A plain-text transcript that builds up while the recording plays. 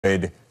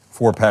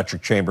for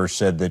Patrick Chambers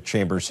said that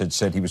Chambers had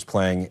said he was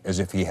playing as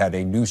if he had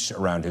a noose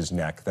around his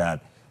neck. That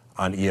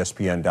on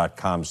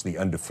ESPN.com's The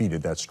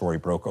Undefeated, that story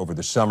broke over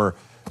the summer.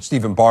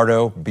 Stephen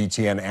Bardo,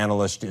 BTN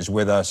analyst, is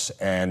with us.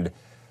 And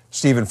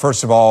Stephen,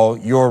 first of all,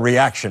 your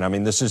reaction. I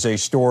mean, this is a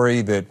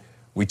story that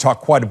we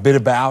talked quite a bit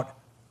about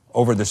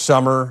over the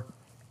summer.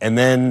 And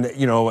then,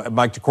 you know,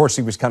 Mike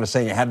DeCourcy was kind of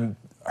saying he hadn't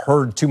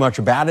heard too much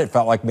about it.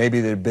 Felt like maybe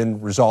it had been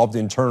resolved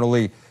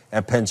internally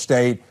at Penn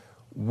State.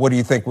 What do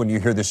you think when you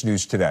hear this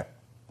news today?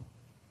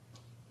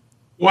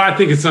 Well, I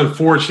think it's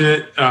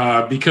unfortunate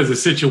because the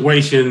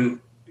situation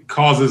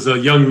causes a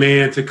young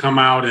man to come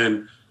out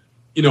and,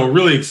 you know,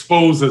 really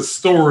expose a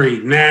story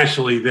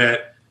nationally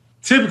that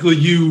typically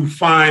you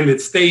find that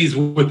stays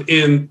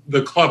within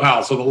the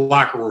clubhouse or the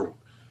locker room.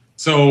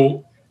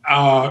 So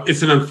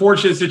it's an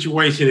unfortunate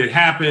situation. It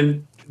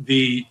happened.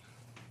 The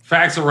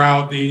facts are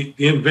out. The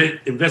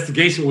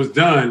investigation was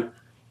done,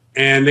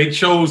 and they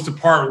chose to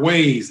part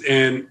ways.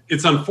 And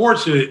it's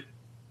unfortunate,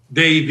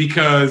 Dave,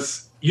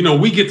 because, you know,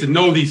 we get to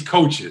know these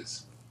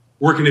coaches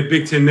working at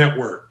Big Ten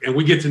Network, and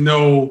we get to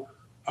know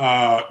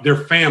their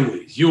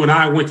families. You and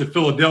I went to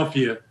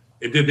Philadelphia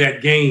and did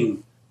that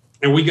game,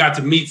 and we got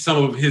to meet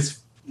some of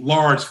his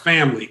large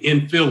family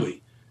in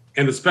Philly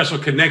and the special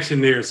connection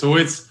there. So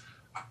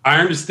I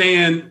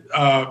understand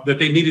that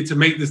they needed to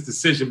make this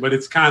decision, but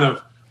it's kind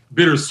of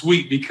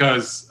bittersweet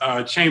because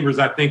Chambers,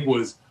 I think,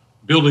 was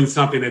building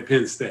something at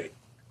Penn State.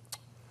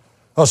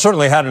 Well,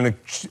 certainly had an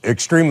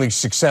extremely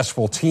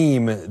successful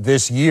team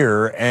this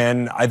year.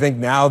 And I think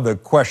now the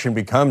question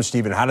becomes,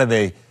 Stephen, how do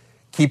they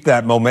keep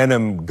that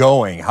momentum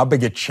going? How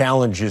big a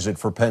challenge is it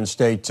for Penn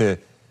State to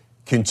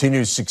continue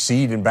to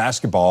succeed in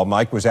basketball?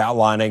 Mike was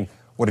outlining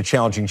what a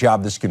challenging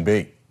job this can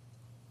be.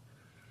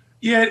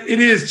 Yeah, it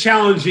is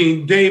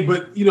challenging, Dave,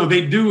 but, you know,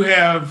 they do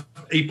have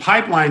a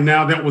pipeline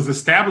now that was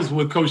established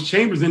with Coach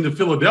Chambers into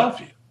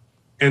Philadelphia.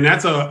 And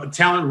that's a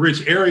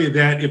talent-rich area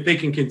that if they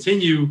can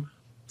continue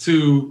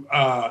to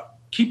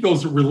keep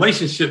those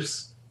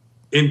relationships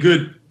in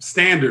good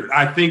standard,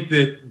 I think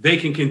that they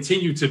can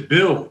continue to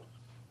build.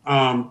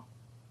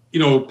 You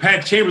know,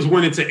 Pat Chambers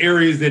went into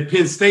areas that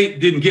Penn State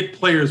didn't get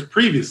players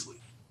previously.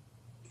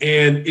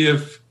 And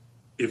if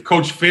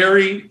Coach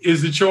Ferry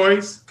is the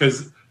choice,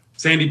 because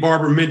Sandy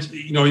Barber mentioned,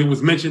 you know, it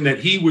was mentioned that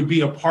he would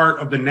be a part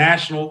of the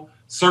national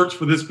search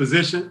for this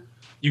position.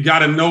 You got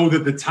to know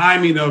that the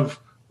timing of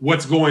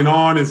what's going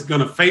on is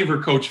going to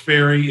favor Coach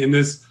Ferry in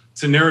this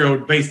scenario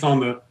based on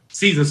the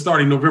season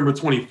starting November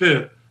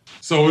 25th.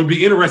 So it would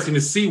be interesting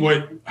to see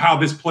how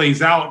this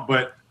plays out.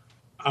 But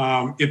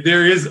if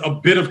there is a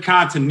bit of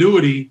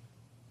continuity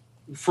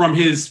from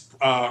his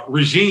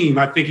regime,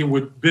 I think it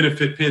would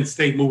benefit Penn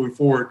State moving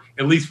forward,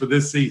 at least for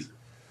this season.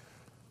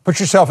 Put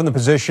yourself in the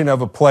position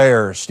of a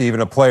player,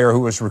 Stephen, a player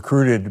who was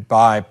recruited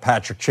by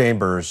Patrick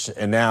Chambers,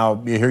 and now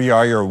here you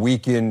are, you're a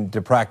week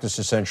into practice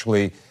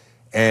essentially,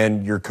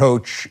 and your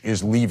coach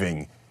is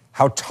leaving.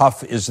 How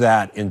tough is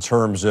that in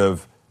terms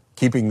of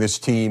keeping this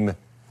team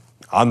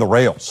on the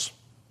rails?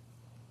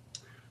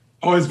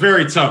 Oh, it's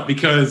very tough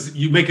because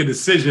you make a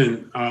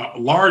decision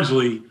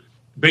largely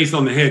based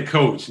on the head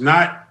coach,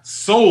 not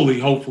solely,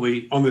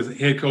 hopefully, on the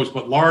head coach,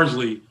 but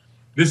largely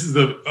this is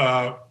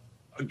a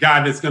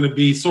guy that's going to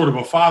be sort of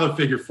a father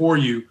figure for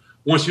you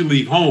once you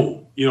leave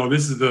home. You know,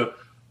 this is the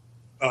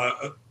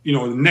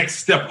next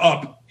step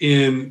up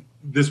in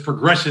this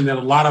progression that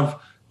a lot of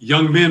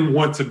young men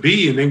want to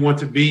be, and they want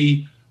to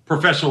be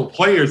professional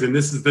players. And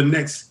this is the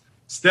next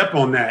step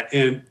on that.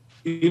 And,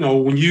 you know,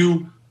 when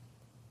you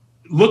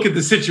look at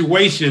the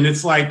situation,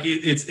 it's like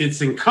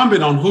it's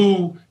incumbent on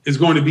who is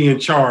going to be in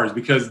charge,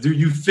 because do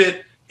you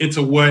fit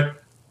into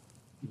what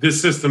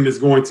this system is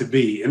going to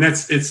be? And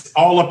it's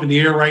all up in the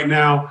air right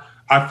now.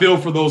 I feel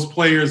for those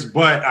players,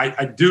 but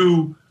I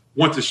do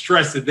want to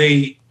stress that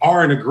they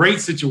are in a great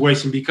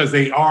situation because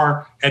they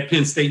are at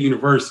Penn State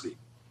University.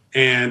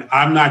 And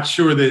I'm not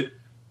sure that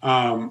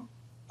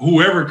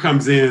whoever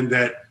comes in,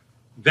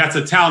 that's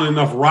a talented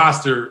enough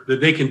roster that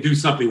they can do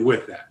something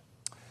with that.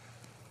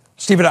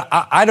 Stephen,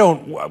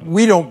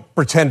 we don't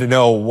pretend to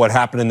know what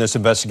happened in this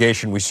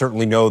investigation. We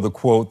certainly know the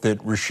quote that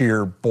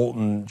Rasheer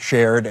Bolton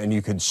shared, and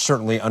you can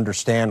certainly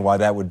understand why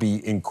that would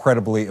be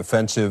incredibly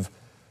offensive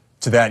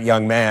to that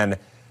young man.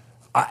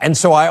 And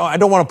so I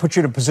don't want to put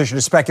you in a position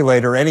to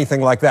speculate or anything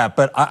like that,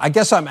 but I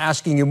guess I'm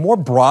asking you more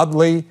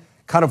broadly,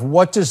 kind of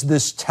what does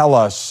this tell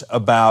us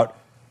about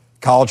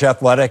college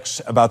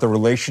athletics, about the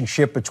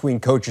relationship between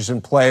coaches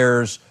and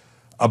players,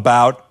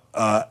 about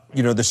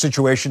the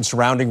situation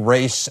surrounding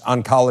race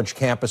on college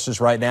campuses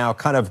right now?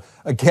 Kind of,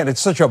 again, it's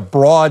such a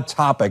broad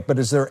topic, but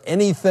is there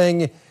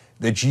anything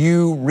that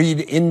you read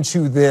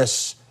into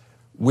this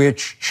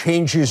which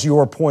changes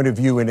your point of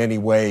view in any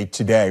way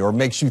today, or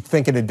makes you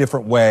think in a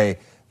different way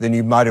than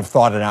you might have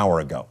thought an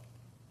hour ago?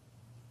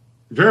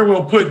 Very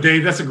well put,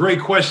 Dave. That's a great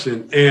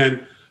question.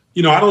 And,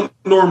 you know, I don't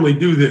normally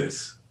do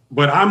this,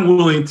 but I'm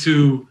willing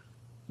to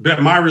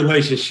bet my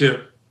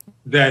relationship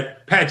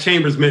that Pat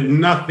Chambers meant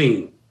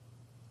nothing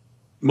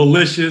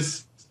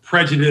malicious,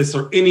 prejudice,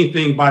 or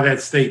anything by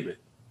that statement.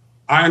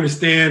 I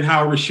understand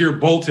how Rasheer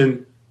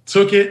Bolton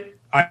took it.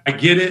 I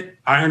get it.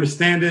 I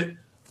understand it.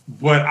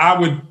 But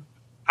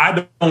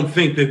I don't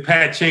think that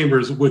Pat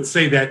Chambers would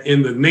say that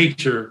in the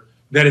nature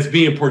that is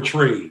being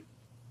portrayed.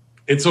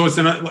 And so it's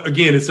an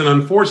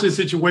unfortunate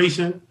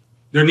situation.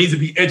 There needs to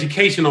be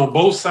education on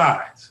both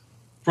sides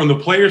from the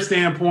player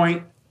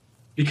standpoint,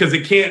 because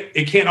it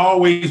can't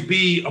always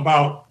be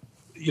about,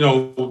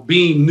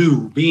 being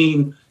new,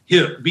 being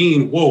hip,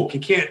 being woke.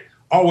 It can't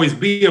always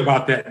be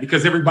about that,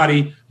 because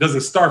everybody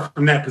doesn't start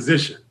from that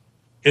position.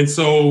 And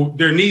so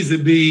there needs to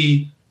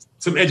be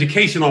some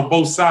education on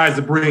both sides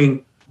to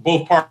bring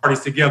both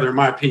parties together, in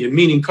my opinion,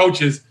 meaning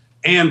coaches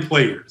and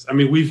players. I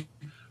mean,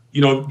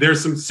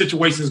 there's some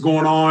situations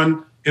going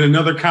on in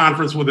another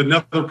conference with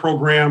another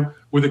program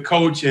with a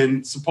coach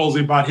and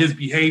supposedly about his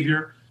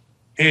behavior.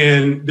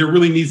 And there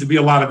really needs to be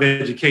a lot of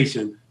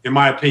education, in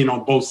my opinion,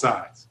 on both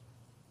sides.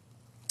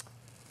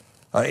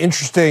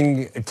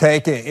 Interesting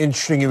take.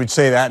 Interesting you would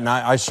say that. And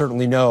I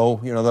certainly know,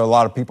 there are a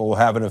lot of people who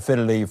have an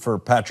affinity for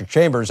Patrick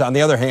Chambers. On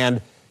the other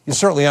hand, you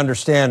certainly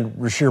understand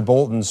Rasheer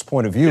Bolton's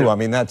point of view. Yeah. I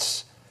mean,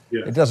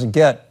 it doesn't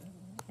get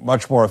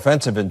much more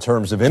offensive in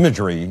terms of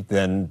imagery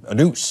than a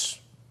noose,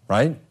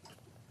 right?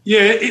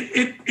 Yeah,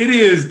 it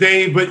is,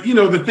 Dave. But,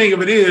 the thing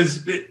of it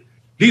is,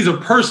 these are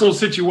personal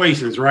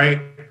situations,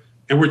 right?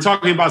 And we're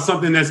talking about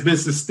something that's been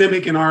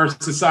systemic in our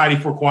society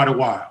for quite a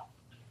while.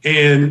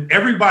 And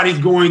everybody's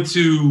going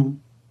to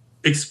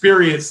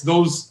experience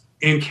those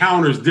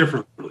encounters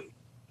differently.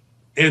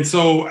 And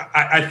so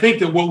I think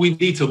that what we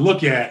need to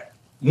look at,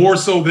 more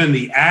so than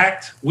the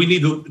act, we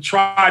need to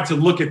try to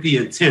look at the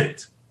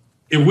intent.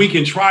 If we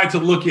can try to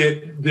look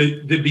at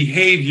the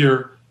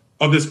behavior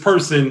of this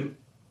person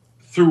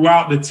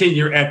throughout the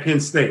tenure at Penn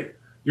State.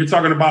 You're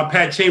talking about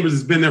Pat Chambers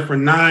has been there for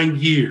 9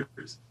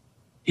 years.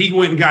 He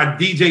went and got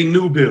DJ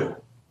Newbill,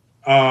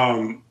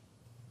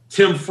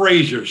 Tim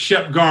Frazier,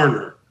 Shep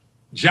Garner,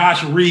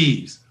 Josh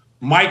Reeves,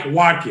 Mike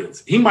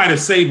Watkins. He might have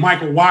saved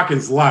Michael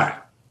Watkins' life.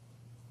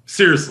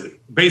 Seriously,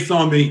 based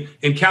on the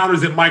encounters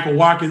that Michael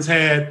Watkins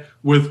had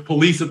with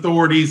police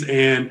authorities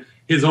and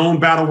his own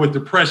battle with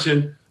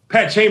depression,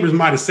 Pat Chambers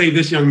might have saved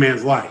this young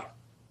man's life.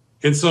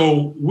 And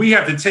so we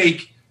have to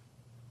take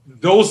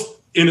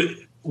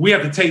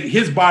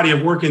his body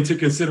of work into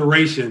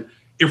consideration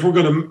if we're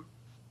going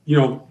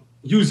to,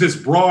 use this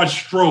broad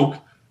stroke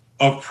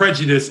of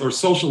prejudice or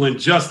social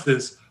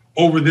injustice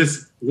over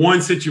this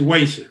one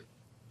situation.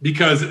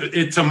 Because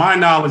to my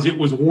knowledge, it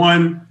was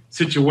one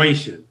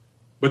situation,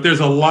 but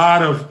there's a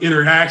lot of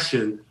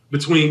interaction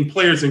between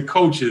players and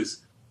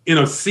coaches in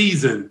a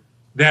season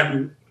that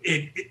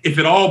if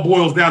it all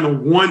boils down to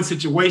one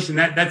situation,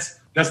 that's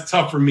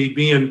tough for me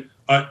being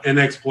an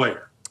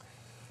ex-player.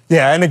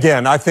 Yeah, and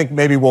again, I think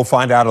maybe we'll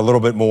find out a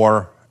little bit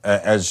more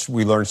as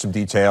we learn some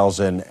details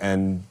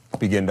and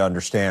begin to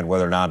understand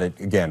whether or not it,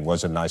 again,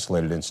 was an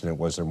isolated incident.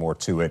 Was there more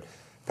to it?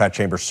 Pat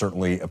Chambers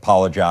certainly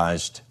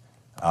apologized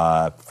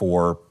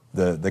for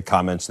the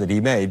comments that he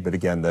made, but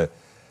again, the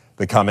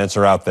comments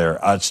are out there.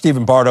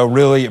 Stephen Bardo,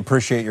 really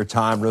appreciate your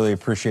time, really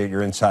appreciate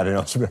your insight. I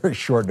know it's very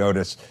short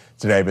notice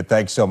today, but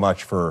thanks so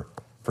much for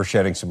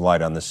shedding some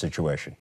light on this situation.